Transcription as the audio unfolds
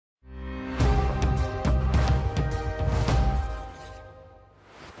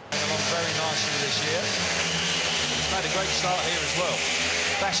this year. He's made a great start here as well.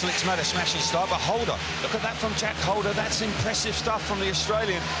 Vasilik's made a smashing start, but Holder, look at that from Jack Holder. That's impressive stuff from the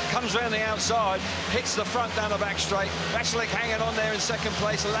Australian. Comes round the outside, hits the front down the back straight. Vasilik hanging on there in second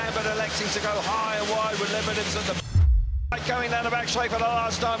place. Lambert electing to go high and wide with Lebanon's at the going down the back straight for the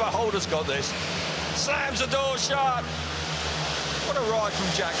last time, but Holder's got this. Slams the door shut. What a ride from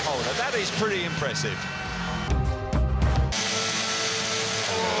Jack Holder. That is pretty impressive.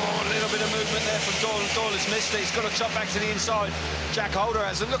 Oh, a little bit of movement there from Doyle. Doyle has missed it. He's got to chop back to the inside. Jack Holder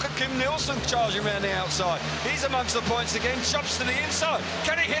has it. Look at Kim Nielsen charging around the outside. He's amongst the points again. Chops to the inside.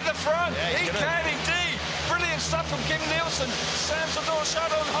 Can he hit the front? Yeah, he can indeed. Brilliant stuff from Kim Nielsen. Slams the door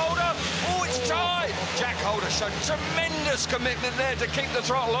shut on Holder. Oh, it's tied. Jack Holder showed tremendous commitment there to keep the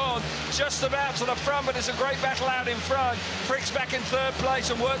throttle on. Just about to the front, but it's a great battle out in front. Prix back in third place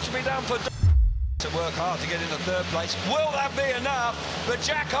and work to be done for to work hard to get into third place. Will that be enough? But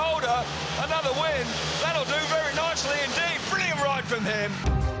Jack Holder, another win. That'll do very nicely indeed. Brilliant ride from him.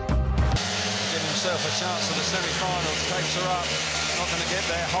 Give himself a chance for the semi-finals. Tapes are up. Not going to get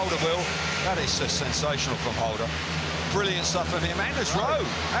there. Holder will. That is just sensational from Holder. Brilliant stuff from him. Anders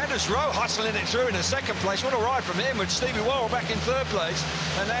Rowe hustling it through in the second place. What a ride from him with Stevie Worrell back in third place.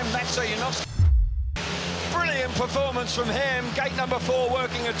 And then Matej Janowski. Brilliant performance from him. Gate number 4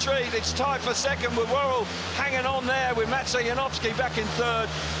 working a treat. It's tied for second with Worrell hanging on there with Matej Janowski back in third.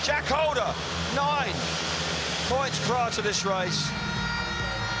 Jack Holder, 9 points prior to this race.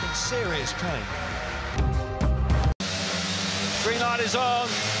 In serious pain. Green light is on.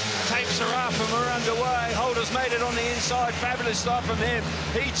 Tapes are up and we're underway. Holder's made it on the inside. Fabulous start from him.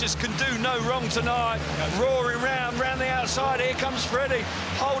 He just can do no wrong tonight. Roaring round the outside. Here comes Freddie.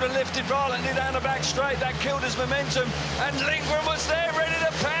 Holder lifted violently down the back straight. That killed his momentum. And Lindgren was there ready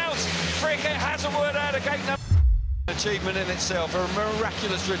to pounce. Frick, it hasn't worked out a gate number. Achievement in itself, a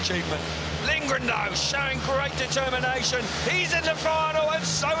miraculous achievement. Lindgren, though, showing great determination. He's in the final and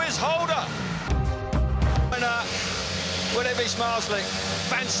so is Holder. Will it be Smarslick?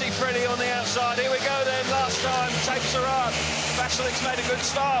 Fancy Freddie on the outside. Here we go then, last time. Tapes are up. Vasilik's made a good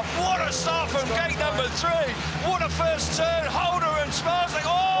start. What a start from gate number 3. What a first turn. Holder and Smarslick.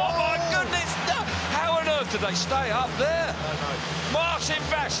 Oh, my goodness. How on earth did they stay up there? Martin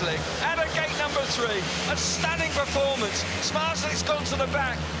Vasilik at a gate number 3. A stunning performance. Smarslick's gone to the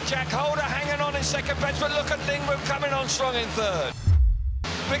back. Jack Holder hanging on in second place, but look at Lindgren coming on strong in third.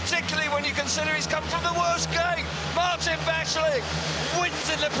 Particularly when you consider he's come from the worst gate. Martin Vasilik wins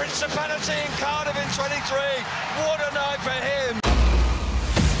in the Principality in Cardiff in 23. What a night for him.